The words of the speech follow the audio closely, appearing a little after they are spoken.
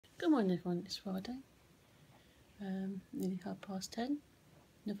Good morning everyone, it's Friday, nearly 10:30,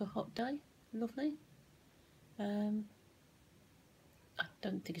 another hot day, lovely. I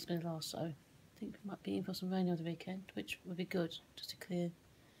don't think it's going to last, so I think we might be in for some rain over the weekend, which would be good, just to clear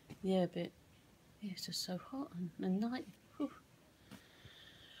the air a bit. Yeah, it's just so hot and night, whew.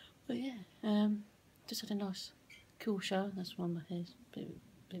 But yeah, just had a nice cool shower. That's why my hair's a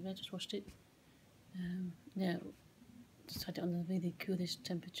bit red, just washed it. Yeah, just had it on the really coolest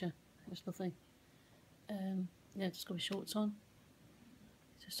temperature, it was lovely. Yeah, just got my shorts on.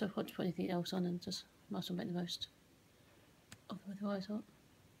 It's just so hard to put anything else on, and just might as well make the most of the weather I thought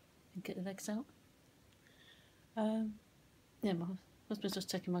and get the legs out. Yeah, my husband's just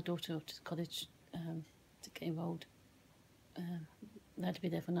taking my daughter up to the college to get enrolled. They had to be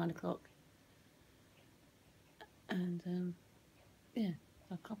there for 9 o'clock, and yeah,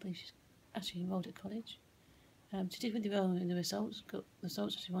 I can't believe she's actually enrolled at college. She did really well in the results, got the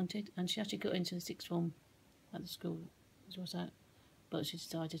results that she wanted, and she actually got into the sixth form at the school as was that. But she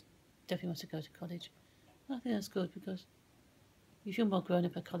decided definitely wants to go to college. I think that's good, because you feel more grown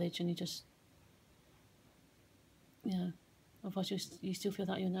up at college, and you just, you know, otherwise you still feel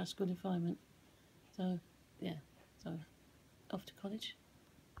that you're in that school environment. So yeah, so off to college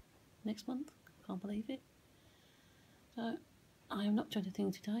next month. Can't believe it. So I am not doing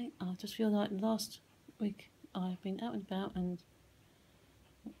anything today. I just feel like last week I've been out and about, and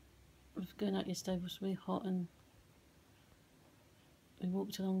going out yesterday was really hot, and we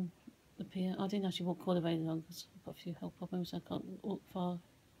walked along the pier. I didn't actually walk all the way along because I've got a few health problems. I can't walk far.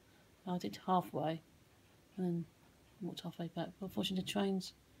 I did halfway and then walked halfway back. But unfortunately, the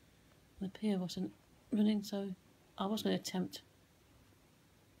trains on the pier wasn't running, so I was going to attempt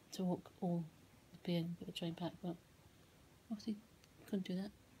to walk all the pier and get the train back, but obviously couldn't do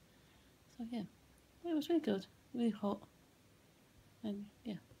that. So yeah, it was really good, really hot, and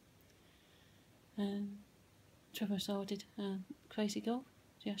yeah. And Trevor started crazy golf.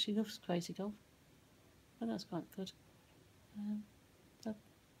 She actually loves crazy golf, but that's quite good. That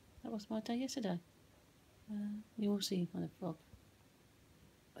was my day yesterday. You will see on the vlog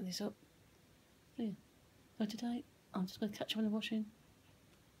when it's up. So yeah, so today I'm just going to catch up on the washing.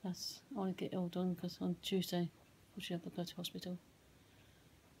 I want to get it all done, because on Tuesday unfortunately I've got to go to hospital,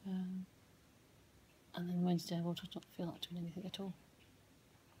 and then Wednesday I will just not feel like doing anything at all.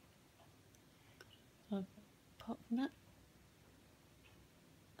 So apart from that,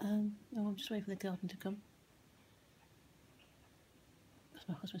 no, I'm just waiting for the garden to come, because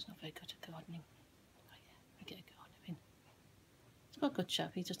my husband's not very good at gardening. Oh yeah, we get a gardener in. He's quite a good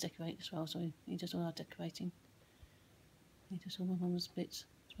chap. He does decorate as well, so he does all our decorating. He does all my mum's bits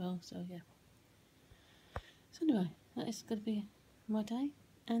as well, so yeah. So anyway, that is going to be my day,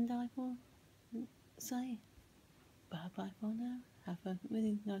 and I will say bye bye for now. Have a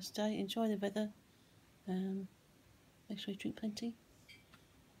really nice day. Enjoy the weather. Make sure you drink plenty,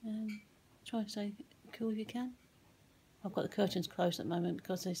 and try to stay cool if you can. I've got the curtains closed at the moment,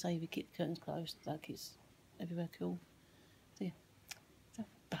 because they say if you keep the curtains closed, that keeps everywhere cool. So yeah, so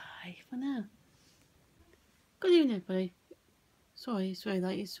bye for now. Good evening everybody. Sorry it's very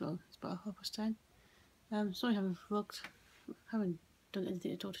late, it's about 10:30. Sorry I haven't vlogged. Haven't done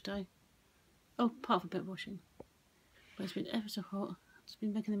anything at all today. Oh, apart from a bit of washing. But it's been ever so hot. I've just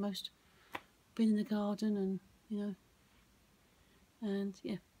been making the most, been in the garden, and you know, and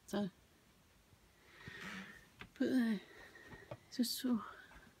yeah, so but it's just so,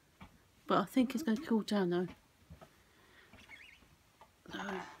 but I think it's going to cool down though.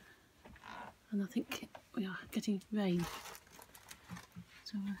 And I think we are getting rain.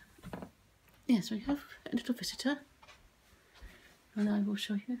 So yeah, so we have a little visitor, and I will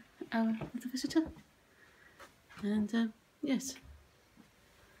show you our little visitor. And yes,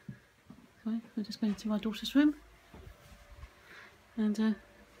 so we're just going to my daughter's room, and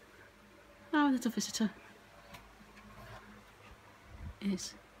our little visitor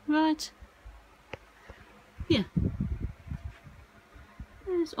is right here.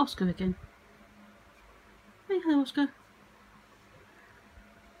 There's Oscar again. Hey, hello Oscar.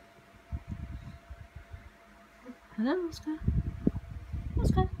 Hello Oscar.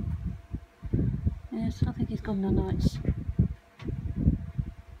 Oscar. Yes, I think he's gone on nights.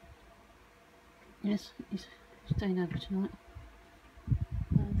 Yes, he's staying over tonight.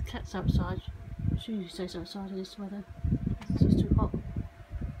 The cat's outside. She usually stays outside in this weather. It's just too hot,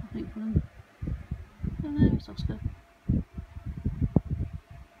 I think, for them. Oh, there's Oscar.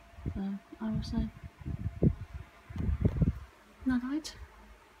 So I will say night night,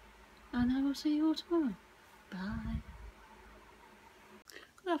 and I will see you all tomorrow. Bye.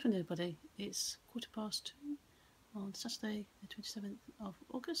 Good afternoon everybody. It's 2:15, on Saturday the 27th of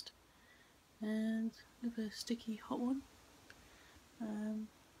August, and with a sticky hot one.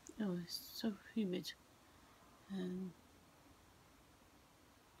 Oh, it's so humid, and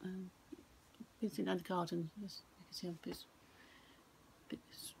been sitting in the garden. As you can see, I'm a bit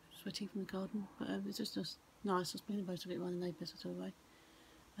sweaty from the garden, but it's just nice. I was spending most of it while the neighbours are away.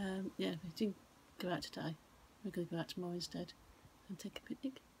 Yeah, we didn't go out today. We're going to go out tomorrow instead and take a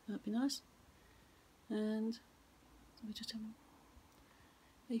picnic. That'd be nice. And so we're just having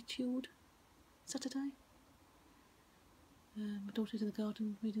a chilled Saturday. My daughter's in the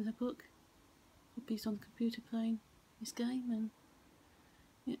garden reading her book. Poppy's on the computer playing his game, and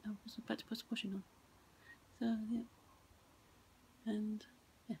yeah, I was about to put the washing on. So yeah, and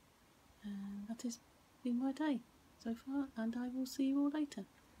that has been my day so far, and I will see you all later.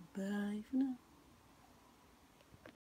 Bye for now.